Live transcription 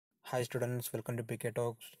Hi students, welcome to PK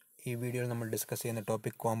Talks. ഈ വീഡിയോയിൽ നമ്മൾ ഡിസ്കസ് ചെയ്യുന്ന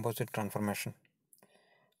topic composite transformation.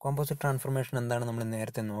 Composite transformation എന്താണ് നമ്മൾ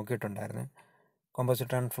നേരത്തെ നോക്കിയിട്ടുണ്ടായിരുന്നത്. കോമ്പോസിറ്റ്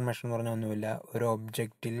ട്രാൻസ്ഫോർമേഷൻ എന്ന് പറഞ്ഞാൽ ഒന്നുമില്ല, ഒരു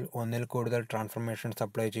ഒബ്ജക്റ്റിൽ ഒന്നിൽ കൂടുതൽ ട്രാൻസ്ഫോർമേഷൻസ്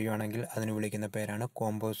അപ്ലൈ ചെയ്യുകയാണെങ്കിൽ അതിന് വിളിക്കുന്ന പേരാണ്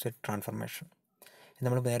കോമ്പോസിറ്റ് ട്രാൻസ്ഫോർമേഷൻ.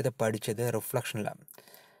 നമ്മൾ നേരത്തെ പഠിച്ചത് റിഫ്ലക്ഷനിലാണ്.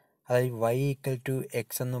 അതായത്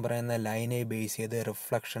y=x എന്ന് പറയുന്ന ലൈനെ ബേസ് ചെയ്ത്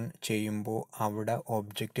റിഫ്ലക്ഷൻ ചെയ്യുമ്പോൾ അവിടെ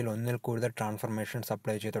ഒബ്ജക്റ്റിൽ ഒന്നിൽ കൂടുതൽ ട്രാൻസ്ഫോർമേഷൻസ്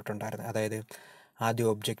അപ്ലൈ ചെയ്തിട്ടുണ്ടായിരുന്നു. അതായത് ആദ്യം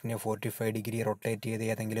ഒബ്ജക്റ്റിനെ 45 ഡിഗ്രി റൊട്ടേറ്റ് ചെയ്ത്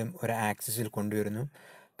ഏതെങ്കിലും ഒരു ആക്സിസിൽ കൊണ്ടുവരുന്നു,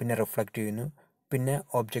 പിന്നെ റിഫ്ലക്റ്റ് ചെയ്യുന്നു, പിന്നെ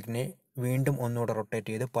ഒബ്ജക്റ്റിനെ വീണ്ടും ഒന്നുകൂടെ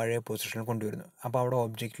റൊട്ടേറ്റ് ചെയ്ത് പഴയ പൊസിഷനിൽ കൊണ്ടുവരുന്നു. അപ്പോൾ അവിടെ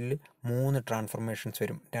ഒബ്ജക്റ്റിൽ 3 ട്രാൻസ്ഫോർമേഷൻസ്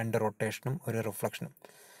വരും, 2 റൊട്ടേഷനും ഒരു റിഫ്ലക്ഷനും.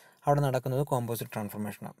 അവിടെ നടക്കുന്നത് കോമ്പോസിറ്റ്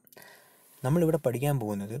ട്രാൻസ്ഫോർമേഷനാണ്. നമ്മളിവിടെ പഠിക്കാൻ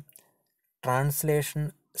പോകുന്നത് ട്രാൻസ്ലേഷൻ,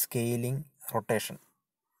 സ്കെയിലിംഗ്, റൊട്ടേഷൻ.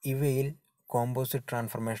 ഇവയിൽ കോമ്പോസിറ്റ്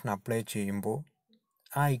ട്രാൻസ്ഫോർമേഷൻ അപ്ലൈ ചെയ്യുമ്പോൾ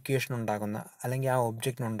ആ ഇക്വേഷൻ ഉണ്ടാകുന്ന അല്ലെങ്കിൽ ആ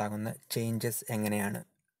ഒബ്ജക്റ്റിനുണ്ടാകുന്ന ചേഞ്ചസ് എങ്ങനെയാണ്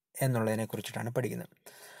എന്നുള്ളതിനെ കുറിച്ചിട്ടാണ് പഠിക്കുന്നത്.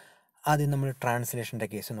 ആദ്യം നമ്മൾ ട്രാൻസ്ലേഷൻ്റെ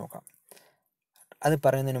കേസ് നോക്കാം. അത്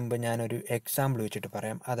പറയുന്നതിന് മുമ്പ് ഞാനൊരു എക്സാമ്പിൾ വെച്ചിട്ട്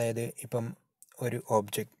പറയാം. അതായത് ഇപ്പം ഒരു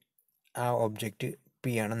ഒബ്ജക്റ്റ്, ആ ഒബ്ജക്റ്റ്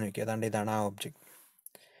പി ആണെന്ന് വയ്ക്കുക. അതാണ്ട് ഇതാണ് ആ ഒബ്ജക്റ്റ്.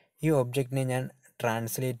 ഈ ഒബ്ജക്റ്റിനെ ഞാൻ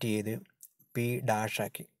ട്രാൻസ്ലേറ്റ് ചെയ്ത് പി ഡാഷ്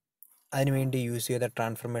ആക്കി. അതിനുവേണ്ടി യൂസ് ചെയ്ത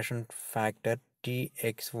ട്രാൻസ്ഫോർമേഷൻ ഫാക്ടർ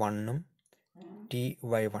Tx1ഉം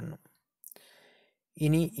Ty1ഉം.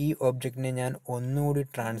 ഇനി ഈ ഒബ്ജക്റ്റിനെ ഞാൻ ഒന്നുകൂടി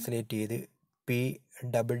ട്രാൻസ്ലേറ്റ് ചെയ്ത് പി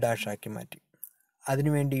ഡബിൾ ഡാഷ് ആക്കി മാറ്റി.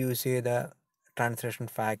 അതിനുവേണ്ടി യൂസ് ചെയ്ത ട്രാൻസ്ലേഷൻ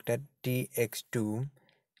ഫാക്ടർ Tx2ഉം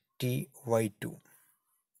Ty2ഉം.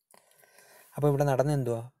 അപ്പോൾ ഇവിടെ നടന്ന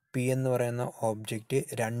എന്തുവാ, പി എന്ന് പറയുന്ന ഒബ്ജക്റ്റ്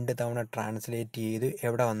 2 തവണ ട്രാൻസ്ലേറ്റ് ചെയ്ത്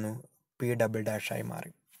എവിടെ വന്നു, പി ഡബിൾ ഡാഷായി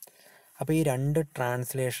മാറി. അപ്പോൾ ഈ 2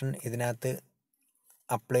 ട്രാൻസ്ലേഷൻ ഇതിനകത്ത്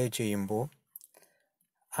അപ്ലൈ ചെയ്യുമ്പോൾ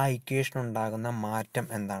ആ ഇക്വേഷൻ ഉണ്ടാകുന്ന മാറ്റം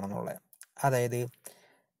എന്താണെന്നുള്ളത്. അതായത്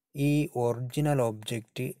ഈ ഒറിജിനൽ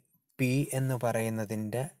ഒബ്ജക്റ്റ് പി എന്ന്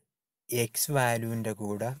പറയുന്നതിൻ്റെ എക്സ് വാല്യൂവിൻ്റെ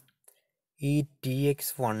കൂടെ ഈ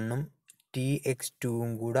Tx1ഉം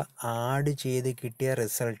Tx2ഉം കൂടെ ആഡ് ചെയ്ത് കിട്ടിയ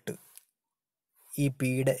റിസൾട്ട് ഈ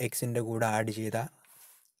പിയുടെ എക്സിൻ്റെ കൂടെ ആഡ് ചെയ്താൽ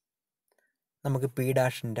നമുക്ക്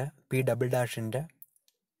പി ഡബിൾ ഡാഷിൻ്റെ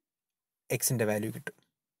എക്സിൻ്റെ വാല്യൂ കിട്ടും.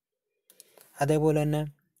 അതേപോലെ തന്നെ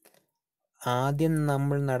ആദ്യം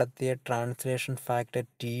നമ്മൾ നടത്തിയ ട്രാൻസ്ലേഷൻ ഫാക്ടർ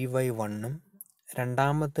Ty1ഉം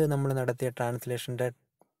രണ്ടാമത്തെ നമ്മൾ നടത്തിയ ട്രാൻസ്ലേഷൻ്റെ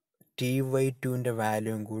Ty2ൻ്റെ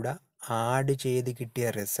വാല്യൂവും കൂടെ ആഡ് ചെയ്ത് കിട്ടിയ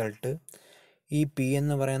റിസൾട്ട് ഈ പി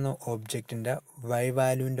എന്ന് പറയുന്ന ഒബ്ജക്റ്റിൻ്റെ വൈ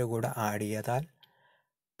വാല്യൂവിൻ്റെ കൂടെ ആഡ് ചെയ്താൽ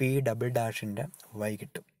പി ഡബിൾ ഡാഷിൻ്റെ വൈ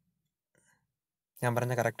കിട്ടും. ഞാൻ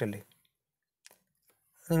പറഞ്ഞ കറക്റ്റ് അല്ലേ?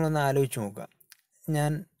 നിങ്ങളൊന്ന് ആലോചിച്ച് നോക്കുക.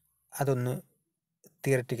 ഞാൻ അതൊന്ന്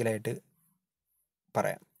തിയററ്റിക്കലായിട്ട്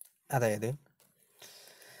പറയാം. അതായത്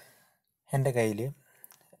എൻ്റെ കയ്യിൽ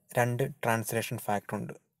 2 ട്രാൻസ്ലേഷൻ ഫാക്ടർ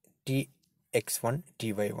ഉണ്ട്, Tx1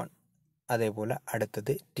 Ty1. അതേപോലെ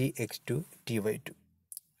അടുത്തത് Tx2 Ty2.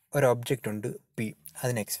 ഒരു ഒബ്ജക്റ്റ് ഉണ്ട് പി,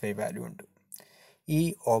 അതിന് xy വാല്യൂ ഉണ്ട്. ഈ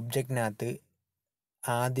ഒബ്ജക്റ്റിനകത്ത്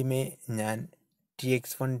ആദ്യമേ ഞാൻ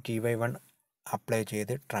Tx1 Ty1 അപ്ലൈ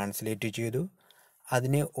ചെയ്ത് ട്രാൻസ്ലേറ്റ് ചെയ്തു.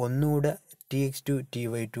 അതിനെ ഒന്നുകൂടെ Tx2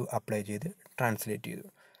 Ty2 അപ്ലൈ ചെയ്ത് ട്രാൻസ്ലേറ്റ് ചെയ്തു.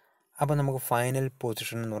 അപ്പോൾ നമുക്ക് ഫൈനൽ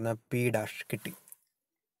പൊസിഷൻ എന്ന് പറഞ്ഞാൽ പി ഡാഷ് കിട്ടി.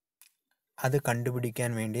 അത് കണ്ടുപിടിക്കാൻ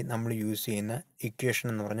വേണ്ടി നമ്മൾ യൂസ് ചെയ്യുന്ന ഇക്വേഷൻ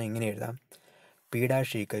എന്ന് പറഞ്ഞാൽ ഇങ്ങനെ എഴുതാം: പി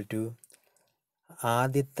ഡാഷ് ഈക്വൽ ടു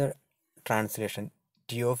ആദ്യത്തെ ട്രാൻസ്ലേഷൻ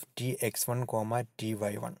Tx1,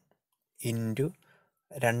 Ty1 ഇൻറ്റു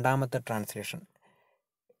രണ്ടാമത്തെ ട്രാൻസ്ലേഷൻ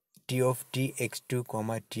Tx2,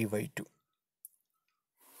 Ty2.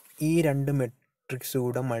 ഈ 2 മെട്രിക്സ്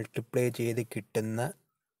കൂടെ മൾട്ടിപ്ലൈ ചെയ്ത് കിട്ടുന്ന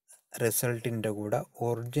റിസൾട്ടിൻ്റെ കൂടെ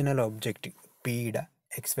ഒറിജിനൽ ഒബ്ജക്റ്റ് പിയുടെ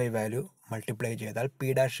xy വാല്യൂ മൾട്ടിപ്ലൈ ചെയ്താൽ പി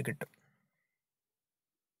ഡാഷ് കിട്ടും.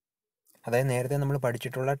 അതായത് നേരത്തെ നമ്മൾ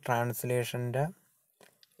പഠിച്ചിട്ടുള്ള ട്രാൻസ്ലേഷൻ്റെ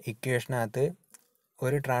ഇക്വേഷനകത്ത്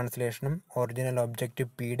ഒരു ട്രാൻസ്ലേഷനും ഒറിജിനൽ ഒബ്ജക്റ്റ്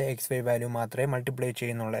പിയുടെ xy വാല്യൂ മാത്രമേ മൾട്ടിപ്ലൈ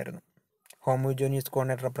ചെയ്യുന്നുള്ളായിരുന്നു. ഹോമോജീനിയസ്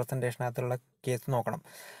കോർഡിനേറ്റ് റെപ്രസെൻറ്റേഷനകത്തുള്ള കേസ് നോക്കണം.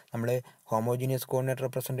 നമ്മൾ ഹോമോജീനിയസ് കോർഡിനേറ്റ്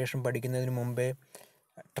റെപ്രസെൻറ്റേഷൻ പഠിക്കുന്നതിന് മുമ്പേ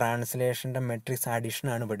ട്രാൻസ്ലേഷൻ്റെ മെട്രിക്സ്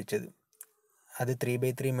അഡീഷനാണ് പഠിച്ചത്. അത്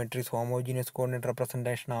 3x3 matrix homogeneous coordinate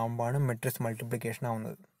representation ആകുമ്പോഴാണ് മെട്രിക്സ് മൾട്ടിപ്ലിക്കേഷൻ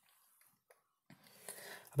ആവുന്നത്.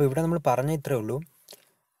 അപ്പോൾ ഇവിടെ നമ്മൾ പറഞ്ഞ ഇത്രയേ ഉള്ളൂ.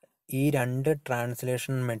 ഈ 2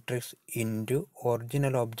 translation matrix into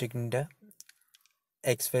original ഒബ്ജക്റ്റിൻ്റെ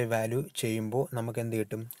xy value ചെയ്യുമ്പോൾ നമുക്ക് എന്ത്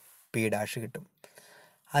കിട്ടും, പി ഡാഷ് കിട്ടും.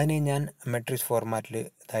 അതിനെ ഞാൻ മെട്രിക്സ് ഫോർമാറ്റിൽ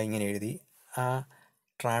ഇങ്ങനെ എഴുതി. ആ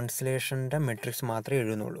ട്രാൻസ്ലേഷൻ്റെ മെട്രിക്സ് മാത്രമേ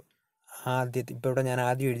എഴുതുന്നുള്ളൂ. ഇപ്പോൾ ഇവിടെ ഞാൻ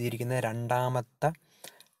ആദ്യം എഴുതിയിരിക്കുന്ന രണ്ടാമത്തെ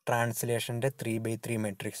ട്രാൻസ്ലേഷൻ്റെ 3x3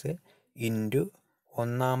 മെട്രിക്സ് ഇൻറ്റു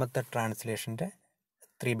ഒന്നാമത്തെ ട്രാൻസ്ലേഷൻ്റെ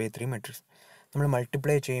 3x3 മെട്രിക്സ്. നമ്മൾ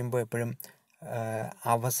മൾട്ടിപ്ലൈ ചെയ്യുമ്പോൾ എപ്പോഴും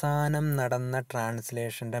അവസാനം നടന്ന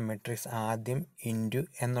ട്രാൻസ്ലേഷൻ്റെ മെട്രിക്സ് ആദ്യം ഇൻറ്റു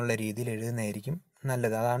എന്നുള്ള രീതിയിൽ എഴുതുന്നതായിരിക്കും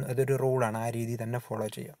നല്ലത്. ഇതൊരു റൂളാണ്, ആ രീതി തന്നെ ഫോളോ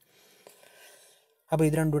ചെയ്യുക. അപ്പോൾ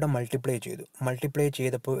ഇത് രണ്ടും കൂടെ മൾട്ടിപ്ലൈ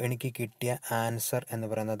ചെയ്തപ്പോൾ എനിക്ക് കിട്ടിയ ആൻസർ എന്ന്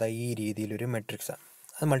പറയുന്നത് ഈ രീതിയിലൊരു മെട്രിക്സാണ്.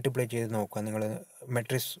 അത് മൾട്ടിപ്ലൈ ചെയ്ത് നോക്കുക. നിങ്ങൾ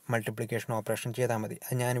മെട്രിക്സ് മൾട്ടിപ്ലിക്കേഷൻ ഓപ്പറേഷൻ ചെയ്താൽ മതി.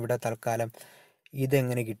 ഞാനിവിടെ തൽക്കാലം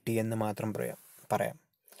ഇതെങ്ങനെ കിട്ടി എന്ന് മാത്രം പറയാം.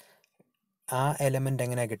 ആ എലമെൻ്റ്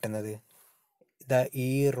എങ്ങനെയാണ് കിട്ടുന്നത്? ഈ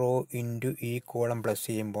റോ ഇൻറ്റു ഈ കോളം പ്ലസ്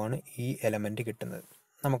ചെയ്യുമ്പോഴാണ് ഈ എലമെൻറ്റ് കിട്ടുന്നത്.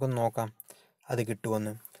 നമുക്കൊന്ന് നോക്കാം അത്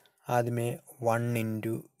കിട്ടുമെന്ന്. ആദ്യമേ 1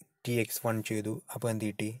 ഇൻറ്റു TX1 ചെയ്തു, അപ്പോൾ എന്ത്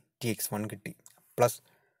കിട്ടി? TX1 കിട്ടി. പ്ലസ്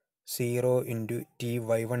 0 ഇൻറ്റു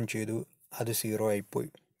TY1 ചെയ്തു, അത് 0 ആയിപ്പോയി.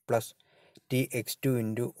 പ്ലസ് TX2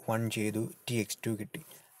 ഇൻറ്റു 1 ചെയ്തു, TX2 കിട്ടി.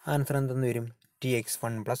 ആൻസർ എന്തെന്ന് വരും?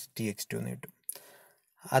 TX1 പ്ലസ് TX2 എന്ന് കിട്ടും.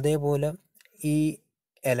 അതേപോലെ ഈ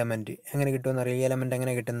എലമെൻറ്റ് എങ്ങനെ കിട്ടുമെന്നറിയാം. ഈ എലമെൻറ്റ്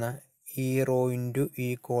എങ്ങനെ കിട്ടുന്ന? ഈ റോ ഇൻറ്റു ഈ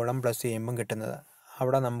കോളം പ്ലസ് ചെയ്യുമ്പം കിട്ടുന്നത്.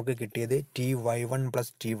 അവിടെ നമുക്ക് കിട്ടിയത് TY1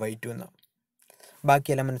 പ്ലസ് TY2 എന്നാണ്. ബാക്കി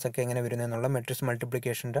എലമെൻറ്റ്സ് ഒക്കെ എങ്ങനെ വരുന്നത് എന്നുള്ള മെട്രിക്സ്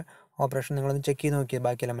മൾട്ടിപ്ലിക്കേഷൻ്റെ ഓപ്പറേഷൻ നിങ്ങളൊന്ന് ചെക്ക് ചെയ്ത് നോക്കിയാൽ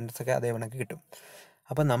ബാക്കി എലമെൻറ്റ്സ് ഒക്കെ അതേ കണക്ക് കിട്ടും.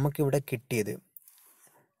 അപ്പോൾ നമുക്കിവിടെ കിട്ടിയത്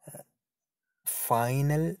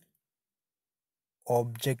ഫൈനൽ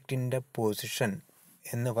ഒബ്ജക്റ്റിൻ്റെ പൊസിഷൻ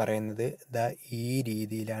എന്ന് പറയുന്നത് ഈ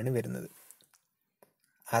രീതിയിലാണ് വരുന്നത്.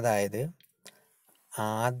 അതായത്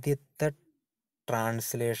ആദ്യത്തെ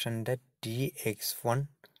ട്രാൻസ്ലേഷൻ്റെ TX1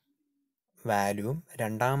 വാല്യൂവും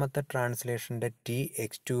രണ്ടാമത്തെ ട്രാൻസ്ലേഷൻ്റെ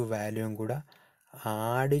TX2 വാല്യൂവും കൂടെ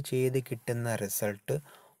ആഡ് ചെയ്ത് കിട്ടുന്ന റിസൾട്ട്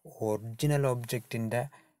ഒറിജിനൽ ഒബ്ജക്റ്റിൻ്റെ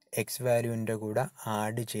എക്സ് വാല്യൂവിൻ്റെ കൂടെ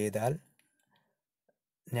ആഡ് ചെയ്താൽ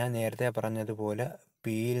ഞാൻ നേരത്തെ പറഞ്ഞതുപോലെ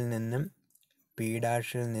പിയിൽ നിന്നും P'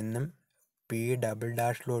 നിന്നും P"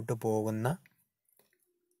 പോകുന്ന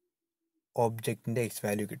ഒബ്ജക്റ്റിൻ്റെ എക്സ്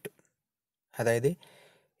വാല്യൂ കിട്ടും. അതായത്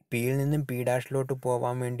പിയിൽ നിന്നും P'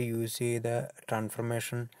 പോകാൻ വേണ്ടി യൂസ് ചെയ്ത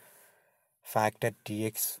ട്രാൻസ്ഫർമേഷൻ ഫാക്ടർ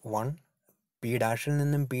TX1, P'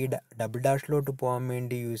 നിന്നും P" പോകാൻ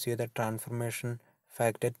വേണ്ടി യൂസ് ചെയ്ത ട്രാൻസ്ഫർമേഷൻ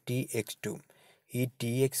ഫാക്ടർ TX2. ഈ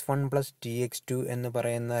TX1 പ്ലസ് TX2 എന്ന്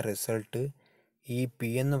പറയുന്ന റിസൾട്ട് ഈ P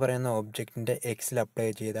എന്ന് പറയുന്ന ഒബ്ജക്റ്റിൻ്റെ എക്സിൽ അപ്ലൈ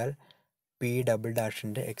ചെയ്താൽ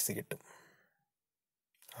P'-ൻ്റെ എക്സ് കിട്ടും.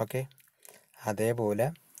 ഓക്കെ. അതേപോലെ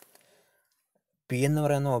P എന്ന്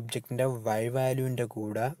പറയുന്ന ഒബ്ജക്റ്റിൻ്റെ Y വാല്യൂവിൻ്റെ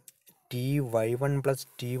കൂടെ TY1 പ്ലസ്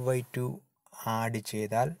TY2 ആഡ്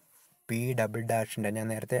ചെയ്താൽ P'-ൻ്റെ, ഞാൻ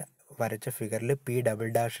നേരത്തെ വരച്ച ഫിഗറിൽ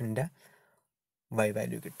P'-ൻ്റെ Y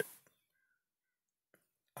വാല്യൂ കിട്ടും.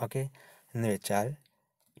 ഓക്കെ. എന്ന് വെച്ചാൽ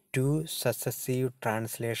 2 സക്സസീവ്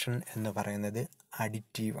ട്രാൻസ്ലേഷൻ എന്ന് പറയുന്നത്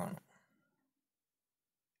അഡിറ്റീവാണ്.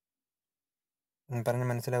 പറഞ്ഞ്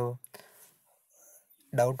മനസ്സിലാവൂ?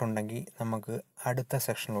 ഡൗട്ട് ഉണ്ടെങ്കിൽ നമുക്ക് അടുത്ത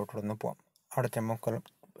സെക്ഷനിലോട്ടൊന്ന് പോകാം. അവിടെ ചെല്ലുമ്പോൾ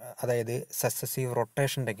അതായത് സക്സസീവ്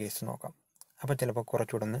റൊട്ടേഷൻ്റെ കേസ് നോക്കാം. അപ്പോൾ ചിലപ്പോൾ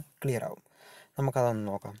കുറച്ചുകൂടെ ഒന്ന് ക്ലിയർ ആവും. നമുക്കതൊന്ന്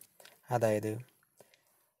നോക്കാം. അതായത്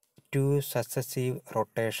 2 സക്സസീവ്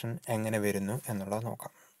റൊട്ടേഷൻ എങ്ങനെ വരുന്നു എന്നുള്ളത്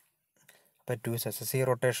നോക്കാം. അപ്പോൾ 2 സക്സസീവ്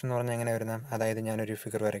റൊട്ടേഷൻ എന്ന് പറഞ്ഞാൽ എങ്ങനെ വരുന്നത്? അതായത് ഞാനൊരു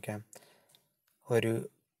ഫിഗർ വരയ്ക്കാം. ഒരു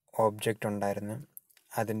ഒബ്ജക്റ്റ് ഉണ്ടായിരുന്നു,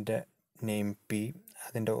 അതിൻ്റെ നെയിം P,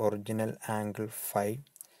 അതിൻ്റെ ഒറിജിനൽ ആംഗിൾ φ,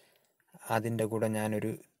 അതിൻ്റെ കൂടെ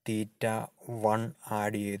ഞാനൊരു θ1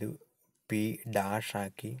 ആഡ് ചെയ്തു, P'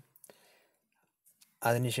 ആക്കി.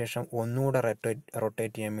 അതിനുശേഷം ഒന്നുകൂടെ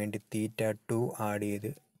റൊട്ടേറ്റ് ചെയ്യാൻ വേണ്ടി θ2 ആഡ്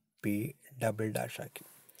ചെയ്ത് P" ആക്കി.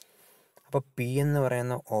 അപ്പോൾ P എന്ന്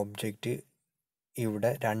പറയുന്ന ഒബ്ജക്റ്റ് ഇവിടെ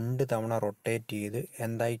 2 തവണ റൊട്ടേറ്റ് ചെയ്ത്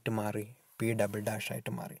എന്തായിട്ട് മാറി? P"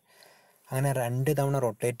 ആയിട്ട് മാറി. അങ്ങനെ 2 തവണ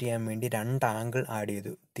റൊട്ടേറ്റ് ചെയ്യാൻ വേണ്ടി 2 ആംഗിൾ ആഡ്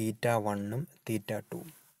ചെയ്തു, θ1ഉം θ2ഉം.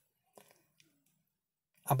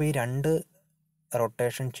 അപ്പോൾ ഈ 2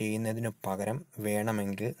 റൊട്ടേഷൻ ചെയ്യുന്നതിന് പകരം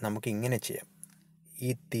വേണമെങ്കിൽ നമുക്ക് ഇങ്ങനെ ചെയ്യാം. ഈ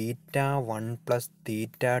θ1 പ്ലസ്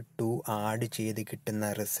θ2 ആഡ് ചെയ്ത്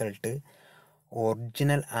കിട്ടുന്ന റിസൾട്ട്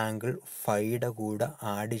ഒറിജിനൽ ആംഗിൾ φയുടെ കൂടെ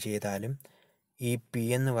ആഡ് ചെയ്താലും ഈ P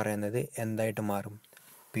എന്ന് പറയുന്നത് എന്തായിട്ട് മാറും?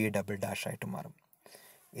 P" ആയിട്ട് മാറും.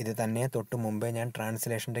 ഇത് തന്നെ തൊട്ട് മുമ്പേ ഞാൻ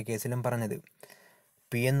ട്രാൻസ്ലേഷൻ്റെ കേസിലും പറഞ്ഞത്.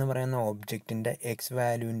 P എന്ന് പറയുന്ന ഒബ്ജക്റ്റിൻ്റെ എക്സ്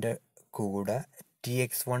വാല്യൂവിൻ്റെ കൂടെ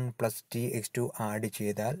TX1 പ്ലസ് TX2 ആഡ്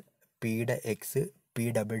ചെയ്താൽ P-യുടെ എക്സ്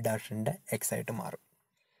P'-ൻ്റെ എക്സ് ആയിട്ട് മാറും.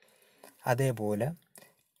 അതേപോലെ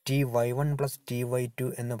TY1 പ്ലസ് TY2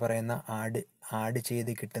 എന്ന് പറയുന്ന ആഡ്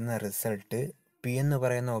ചെയ്ത് കിട്ടുന്ന റിസൾട്ട് P എന്ന്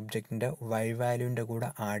പറയുന്ന ഒബ്ജക്റ്റിൻ്റെ Y വാല്യൂവിൻ്റെ കൂടെ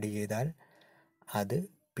ആഡ് ചെയ്താൽ അത്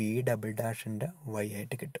P'-ൻ്റെ Y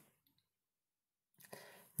ആയിട്ട് കിട്ടും.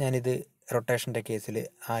 ഞാനിത് റൊട്ടേഷൻ്റെ കേസിൽ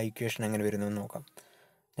ആ ഇക്വേഷൻ എങ്ങനെ വരുന്നു എന്ന് നോക്കാം.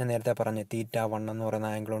 ഞാൻ നേരത്തെ പറഞ്ഞ θ1 എന്ന് പറയുന്ന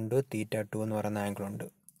ആംഗിളുണ്ട്, θ2 എന്ന് പറയുന്ന ആംഗിളുണ്ട്.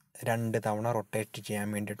 2 തവണ റൊട്ടേറ്റ് ചെയ്യാൻ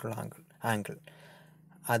വേണ്ടിയിട്ടുള്ള ആംഗിൾ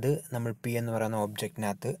അത് നമ്മൾ P എന്ന് പറയുന്ന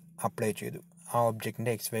ഒബ്ജക്റ്റിനകത്ത് അപ്ലൈ ചെയ്തു. ആ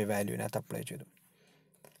ഒബ്ജക്റ്റിൻ്റെ XY വാല്യൂവിനകത്ത് അപ്ലൈ ചെയ്തു.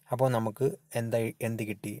 അപ്പോൾ നമുക്ക് എന്ത്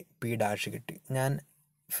കിട്ടി? P' കിട്ടി. ഞാൻ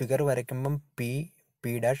figure വരയ്ക്കുമ്പം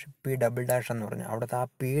P dash P double dash എന്ന് പറഞ്ഞു. അവിടുത്തെ ആ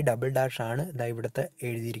പി ഡബിൾ ഡാഷ് ആണ് ഇതാ ഇവിടുത്തെ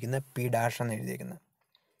എഴുതിയിരിക്കുന്ന പി ഡാഷ് എന്ന് എഴുതിയിരിക്കുന്നത്.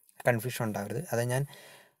 കൺഫ്യൂഷൻ ഉണ്ടാവരുത്. അത് ഞാൻ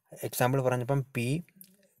എക്സാമ്പിൾ പറഞ്ഞപ്പം പി,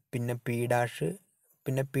 പിന്നെ പി ഡാഷ്,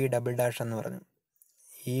 പിന്നെ പി ഡബിൾ ഡാഷ് എന്ന് പറഞ്ഞു.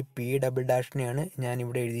 ഈ പി ഡബിൾ ഡാഷിനെയാണ് ഞാൻ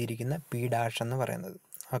ഇവിടെ എഴുതിയിരിക്കുന്ന പി ഡാഷ് എന്ന് പറയുന്നത്.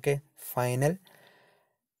 ഓക്കെ, ഫൈനൽ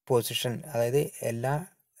പൊസിഷൻ, അതായത് എല്ലാ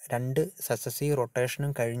 2 സക്സസീവ്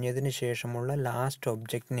റൊട്ടേഷനും കഴിഞ്ഞതിന് ശേഷമുള്ള ലാസ്റ്റ്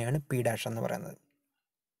ഒബ്ജക്റ്റിനെയാണ് പി ഡാഷ് എന്ന് പറയുന്നത്.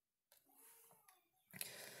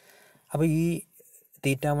 അപ്പോൾ ഈ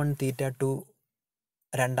θ1 θ2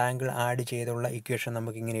 2 ആംഗിൾ ആഡ് ചെയ്തുള്ള ഇക്വേഷൻ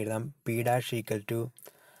നമുക്കിങ്ങനെ എഴുതാം. P dash equal to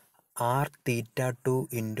R θ2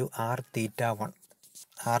 into R θ1.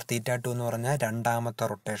 R θ2 എന്ന് പറഞ്ഞാൽ രണ്ടാമത്തെ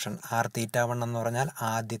റൊട്ടേഷൻ, ആർ θ1 എന്ന് പറഞ്ഞാൽ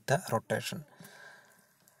ആദ്യത്തെ റൊട്ടേഷൻ.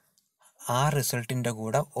 ആ റിസൾട്ടിൻ്റെ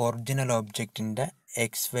കൂടെ ഒറിജിനൽ ഒബ്ജക്റ്റിൻ്റെ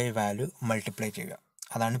XY വാല്യൂ മൾട്ടിപ്ലൈ ചെയ്യുക.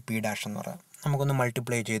 അതാണ് പി ഡാഷ് എന്ന് പറയുന്നത്. നമുക്കൊന്ന്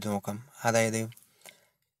മൾട്ടിപ്ലൈ ചെയ്ത് നോക്കാം. അതായത്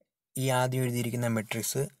ഈ ആദ്യം എഴുതിയിരിക്കുന്ന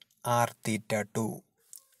മെട്രിക്സ് ആർ θ2,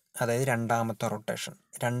 അതായത് രണ്ടാമത്തെ റൊട്ടേഷൻ.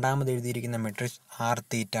 രണ്ടാമത് എഴുതിയിരിക്കുന്ന മെട്രിക്സ് ആർ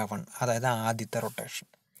θ1, അതായത് ആദ്യത്തെ റൊട്ടേഷൻ.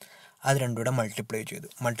 അത് രണ്ടും കൂടെ മൾട്ടിപ്ലൈ ചെയ്തു.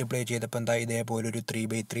 മൾട്ടിപ്ലൈ ചെയ്തപ്പോൾ എന്താ, ഇതേപോലൊരു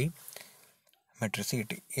 3/3 മെട്രിക്സ്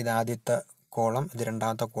കിട്ടി. ഇത് ആദ്യത്തെ കോളം, ഇത്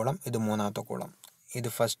രണ്ടാമത്തെ കോളം, ഇത് മൂന്നാമത്തെ കോളം, ഇത്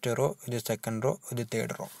ഫസ്റ്റ് റോ, ഇത് സെക്കൻഡ് റോ, ഇത്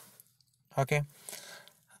തേർഡ് റോ. ഓക്കെ,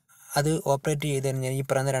 അത് ഓപ്പറേറ്റ് ചെയ്ത് കഴിഞ്ഞാൽ ഈ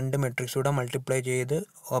പറയുന്ന 2 മെട്രിക്സ് കൂടെ മൾട്ടിപ്ലൈ ചെയ്ത്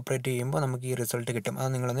ഓപ്പറേറ്റ് ചെയ്യുമ്പോൾ നമുക്ക് ഈ റിസൾട്ട് കിട്ടും. അത്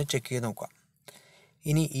നിങ്ങളൊന്ന് ചെക്ക് ചെയ്ത് നോക്കുക.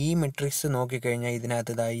 ഇനി ഈ മെട്രിക്സ് നോക്കിക്കഴിഞ്ഞാൽ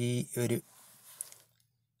ഇതിനകത്ത് ഇതായി ഒരു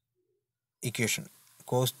equation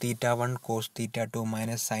cos θ1 cos θ2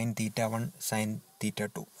 minus sign θ1 sign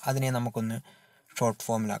θ2. അതിനെ നമുക്കൊന്ന് ഷോർട്ട്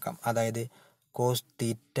ഫോമിലാക്കാം. അതായത് കോസ്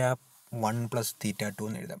θ1 പ്ലസ് θ2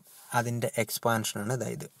 എന്ന് എഴുതാം. അതിൻ്റെ എക്സ്പാൻഷനാണ്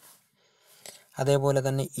ഇതായത്. അതേപോലെ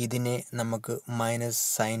തന്നെ ഇതിനെ നമുക്ക് മൈനസ്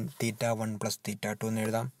സൈൻ θ1 പ്ലസ് θ2 എന്ന്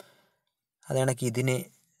എഴുതാം. അത് കണക്ക് ഇതിനെ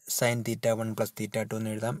സൈൻ θ1 പ്ലസ് θ2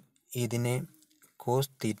 എന്ന് എഴുതാം. ഇതിനെ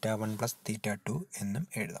കോസ് θ1 പ്ലസ് θ2 എന്നും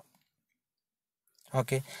എഴുതാം.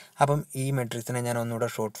 ഓക്കെ, അപ്പം ഈ മെട്രിക്സിനെ ഞാൻ ഒന്നുകൂടെ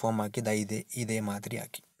ഷോർട്ട് ഫോം ആക്കി ഇതേമാതിരി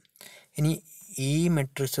ആക്കി. ഇനി ഈ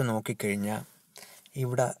മെട്രിക്സ് നോക്കിക്കഴിഞ്ഞാൽ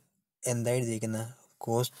ഇവിടെ എന്താ എഴുതിയിരിക്കുന്നത്,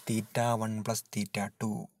 കോസ് θ1 പ്ലസ്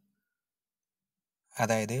θ2.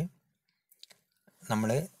 അതായത് നമ്മൾ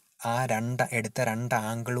ആ എടുത്ത 2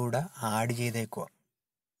 ആംഗിളൂടെ ആഡ് ചെയ്തേക്കുക.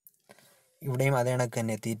 ഇവിടെയും അതേ കണക്ക്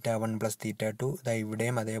തന്നെ θ1 പ്ലസ് θ2.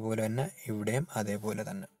 ഇവിടെയും അതേപോലെ തന്നെ, ഇവിടെയും അതേപോലെ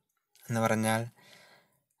തന്നെ. എന്ന് പറഞ്ഞാൽ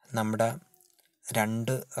നമ്മുടെ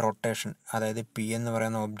 2 റൊട്ടേഷൻ, അതായത് പി എന്ന്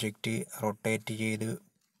പറയുന്ന ഒബ്ജക്റ്റ് റൊട്ടേറ്റ് ചെയ്ത്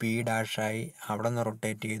പി ഡാഷായി, അവിടെ നിന്ന്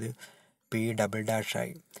റൊട്ടേറ്റ് ചെയ്ത് പി ഡബിൾ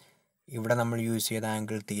ഡാഷായി. ഇവിടെ നമ്മൾ യൂസ് ചെയ്ത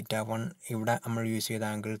ആംഗിൾ θ1, ഇവിടെ നമ്മൾ യൂസ് ചെയ്ത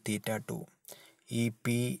ആംഗിൾ θ2. ഈ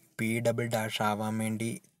പി ഡബിൾ ഡാഷ് ആവാൻ വേണ്ടി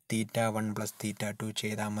θ1 പ്ലസ് θ2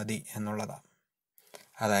 ചെയ്താൽ മതി എന്നുള്ളതാണ്.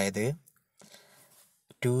 അതായത്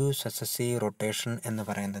 2 സക്സസീവ് റൊട്ടേഷൻ എന്ന്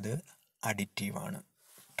പറയുന്നത് അഡിറ്റീവാണ്.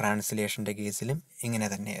 ട്രാൻസ്ലേഷൻ്റെ കേസിലും ഇങ്ങനെ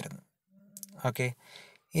തന്നെയായിരുന്നു. ഓക്കെ,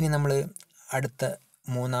 ഇനി നമ്മൾ അടുത്ത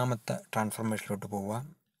 3ാമത്തെ ട്രാൻസ്ഫോർമേഷനിലോട്ട് പോവുക,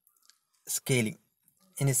 സ്കെയിലിംഗ്.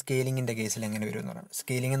 ഇനി സ്കെയിലിങ്ങിൻ്റെ കേസിൽ എങ്ങനെ വരും എന്ന് പറയാം.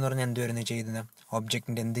 സ്കെയിലിംഗ് എന്ന് പറഞ്ഞാൽ എന്ത് വരുന്നത് ചെയ്യുന്നത്,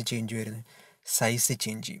 ഒബ്ജക്റ്റിൻ്റെ എന്ത് ചേഞ്ച് വരുന്നത്, സൈസ്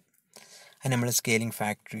ചേഞ്ച് ചെയ്യും. അത് നമ്മൾ സ്കെയിലിംഗ്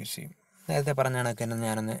ഫാക്ടർ യൂസ് ചെയ്യും. നേരത്തെ പറഞ്ഞ കണക്ക് തന്നെ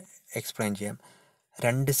ഞാനൊന്ന് എക്സ്പ്ലെയിൻ ചെയ്യാം.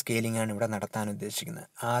 2 സ്കെയിലിംഗ് ആണ് ഇവിടെ നടത്താൻ ഉദ്ദേശിക്കുന്നത്.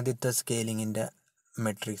 ആദ്യത്തെ സ്കെയിലിങ്ങിൻ്റെ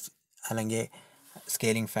മെട്രിക്സ് അല്ലെങ്കിൽ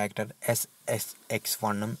സ്കെയിലിംഗ് ഫാക്ടർ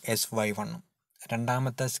SX1ഉം SY1ഉം.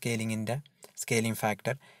 രണ്ടാമത്തെ സ്കെയിലിങ്ങിൻ്റെ സ്കെയിലിംഗ്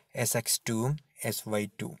ഫാക്ടർ SX2ഉം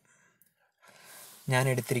SY2ഉം. ഞാൻ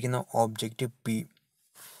എടുത്തിരിക്കുന്ന ഒബ്ജക്റ്റ് പി,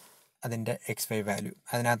 അതിൻ്റെ XY വാല്യൂ,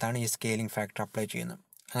 അതിനകത്താണ് ഈ സ്കെയിലിംഗ് ഫാക്ടർ അപ്ലൈ ചെയ്യുന്നത്.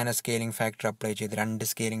 അങ്ങനെ സ്കെയിലിംഗ് ഫാക്ടർ അപ്ലൈ ചെയ്ത് 2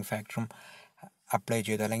 സ്കെയിലിംഗ് ഫാക്ടറും അപ്ലൈ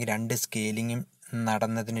ചെയ്തു, അല്ലെങ്കിൽ 2 സ്കെയിലിങ്ങും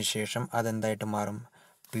നടന്നതിന് ശേഷം അതെന്തായിട്ട് മാറും,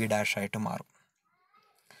 പി ഡാഷായിട്ട് മാറും.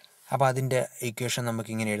 അപ്പോൾ അതിൻ്റെ ഇക്വേഷൻ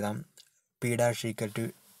നമുക്കിങ്ങനെ എഴുതാം. P dash equal to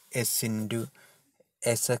S into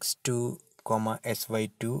SX2,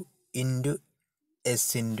 SY2 into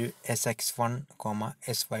S into SX1,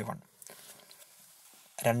 SY1.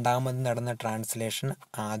 രണ്ടാമത് നടന്ന ട്രാൻസ്ലേഷൻ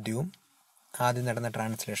ആദ്യം നടന്ന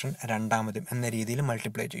ട്രാൻസ്ലേഷൻ രണ്ടാമതും എന്ന രീതിയിൽ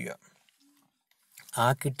മൾട്ടിപ്ലൈ ചെയ്യുക. ആ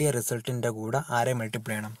കിട്ടിയ റിസൾട്ടിൻ്റെ കൂടെ ആരെ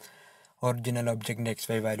മൾട്ടിപ്ലൈ ചെയ്യണം, ഒറിജിനൽ ഒബ്ജക്റ്റിൻ്റെ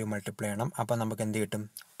XY വാല്യൂ മൾട്ടിപ്ലൈ ചെയ്യണം. അപ്പോൾ നമുക്ക് എന്ത് കിട്ടും,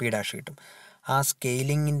 പി ഡാഷ് കിട്ടും. ആ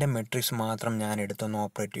സ്കെയിലിങ്ങിൻ്റെ മെട്രിക്സ് മാത്രം ഞാൻ എടുത്തൊന്ന്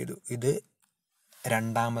ഓപ്പറേറ്റ് ചെയ്തു. ഇത്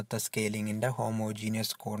രണ്ടാമത്തെ സ്കെയിലിങ്ങിൻ്റെ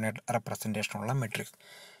ഹോമോജീനിയസ് കോർഡിനേറ്റ് റെപ്രസെൻറ്റേഷനുള്ള മെട്രിക്സ്.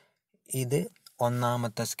 ഇത്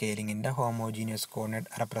 1ാമത്തെ സ്കെയിലിങ്ങിൻ്റെ ഹോമോജീനിയസ്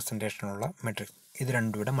കോർഡിനേറ്റ് റെപ്രസെൻറ്റേഷനുള്ള മെട്രിക്സ്. ഇത്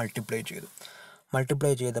രണ്ടും കൂടെ മൾട്ടിപ്ലൈ ചെയ്തു. മൾട്ടിപ്ലൈ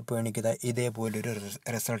ചെയ്തപ്പോൾ എനിക്കിത് ഇതേപോലൊരു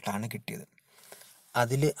റിസൾട്ടാണ് കിട്ടിയത്.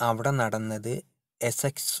 അതിൽ അവിടെ നടന്നത്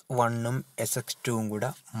SX1ഉം SX2ഉം കൂടെ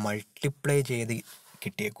മൾട്ടിപ്ലൈ ചെയ്ത്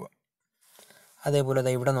കിട്ടിയേക്കുക.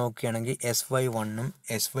 അതേപോലെ ഇവിടെ നോക്കുകയാണെങ്കിൽ SY1ഉം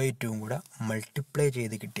SY2ഉം കൂടെ മൾട്ടിപ്ലൈ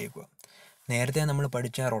ചെയ്ത് കിട്ടിയേക്കുക. നേരത്തെ നമ്മൾ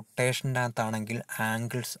പഠിച്ച റൊട്ടേഷൻ്റെ അകത്താണെങ്കിൽ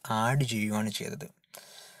ആംഗിൾസ് ആഡ് ചെയ്യുകയാണ് ചെയ്തത്.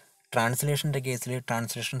 ട്രാൻസ്ലേഷൻ്റെ കേസിൽ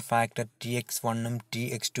ട്രാൻസ്ലേഷൻ ഫാക്ടർ TX1ഉം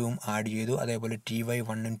TX2ഉം ആഡ് ചെയ്തു, അതേപോലെ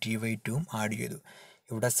TY1ഉം TY2ഉം ആഡ് ചെയ്തു.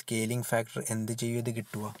 ഇവിടെ സ്കെയിലിംഗ് ഫാക്ടർ എന്ത് ചെയ്ത്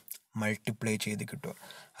കിട്ടുക? മൾട്ടിപ്ലൈ ചെയ്ത് കിട്ടുക.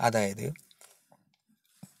 അതായത്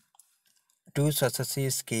ടു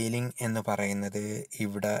സക്സസീവ് സ്കെയിലിംഗ് എന്ന് പറയുന്നത്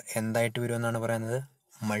ഇവിടെ എന്തായിട്ട് വരുമെന്നാണ് പറയുന്നത്?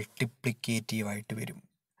 മൾട്ടിപ്ലിക്കേറ്റീവായിട്ട് വരും.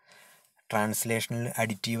 ട്രാൻസ്ലേഷനിൽ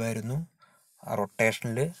അഡിറ്റീവായിരുന്നു,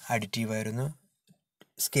 റൊട്ടേഷനിൽ അഡിറ്റീവായിരുന്നു,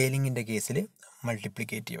 സ്കെയിലിങ്ങിൻ്റെ കേസിൽ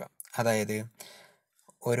മൾട്ടിപ്ലിക്കേറ്റീവാണ്. അതായത്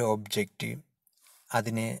ഒരു ഒബ്ജക്റ്റ്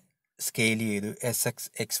അതിനെ സ്കെയിൽ ചെയ്തു,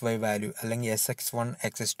 SX/XY വാല്യൂ അല്ലെങ്കിൽ SX1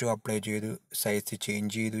 XS2 അപ്ലൈ ചെയ്തു, സൈസ്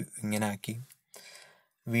ചേഞ്ച് ചെയ്തു, ഇങ്ങനെ ആക്കി.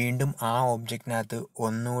 വീണ്ടും ആ ഒബ്ജക്റ്റിനകത്ത്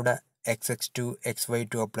ഒന്നുകൂടെ XX2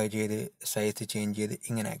 XY2 അപ്ലൈ ചെയ്ത് സൈസ് ചേഞ്ച് ചെയ്ത്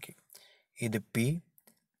ഇങ്ങനെ ആക്കി. ഇത് P,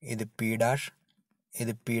 ഇത് P',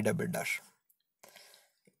 ഇത് P'.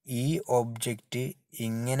 ഈ ഒബ്ജക്റ്റ്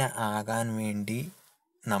ഇങ്ങനെ ആകാൻ വേണ്ടി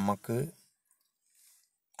നമുക്ക്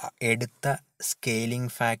എടുത്ത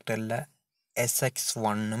സ്കെയിലിംഗ് ഫാക്ടറിലെ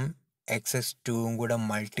SX1ഉം XS2ഉം കൂടെ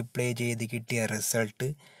മൾട്ടിപ്ലൈ ചെയ്ത് കിട്ടിയ റിസൾട്ട്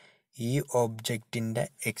ഈ ഒബ്ജക്റ്റിൻ്റെ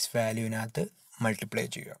X വാല്യൂവിനകത്ത് മൾട്ടിപ്ലൈ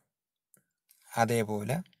ചെയ്യുക.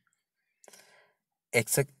 അതേപോലെ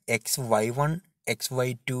XY1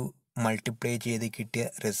 XY2 മൾട്ടിപ്ലൈ ചെയ്ത് കിട്ടിയ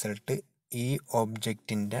റിസൾട്ട് ഈ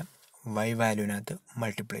ഒബ്ജക്റ്റിൻ്റെ Y വാല്യൂവിനകത്ത്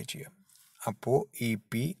മൾട്ടിപ്ലൈ ചെയ്യുക. അപ്പോൾ ഈ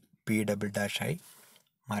P'' ആയി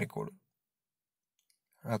മാറിക്കോളും.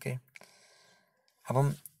 ഓക്കെ, അപ്പം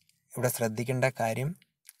ഇവിടെ ശ്രദ്ധിക്കേണ്ട കാര്യം,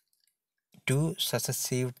 to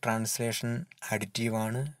successive translation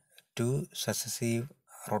അഡിറ്റീവാണ്, to successive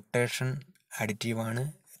rotation അഡിറ്റീവാണ്,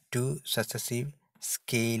 to successive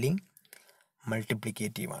scaling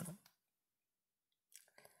മൾട്ടിപ്ലിക്കേറ്റീവാണ്.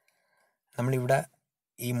 നമ്മളിവിടെ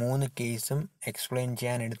ഈ 3 കേസും എക്സ്പ്ലെയിൻ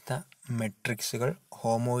ചെയ്യാനെടുത്ത മെട്രിക്സുകൾ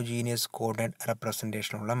ഹോമോജീനിയസ് കോർഡിനേറ്റ്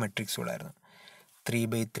റെപ്രസെൻറ്റേഷനുള്ള മെട്രിക്സുകളായിരുന്നു.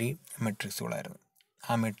 3x3 മെട്രിക്സുകളായിരുന്നു.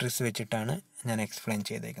 ആ മെട്രിക്സ് വെച്ചിട്ടാണ് ഞാൻ എക്സ്പ്ലെയിൻ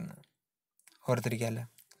ചെയ്തേക്കുന്നത്. ഓർത്തിരിക്കാമല്ലേ?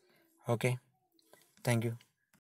 Okay, thank you.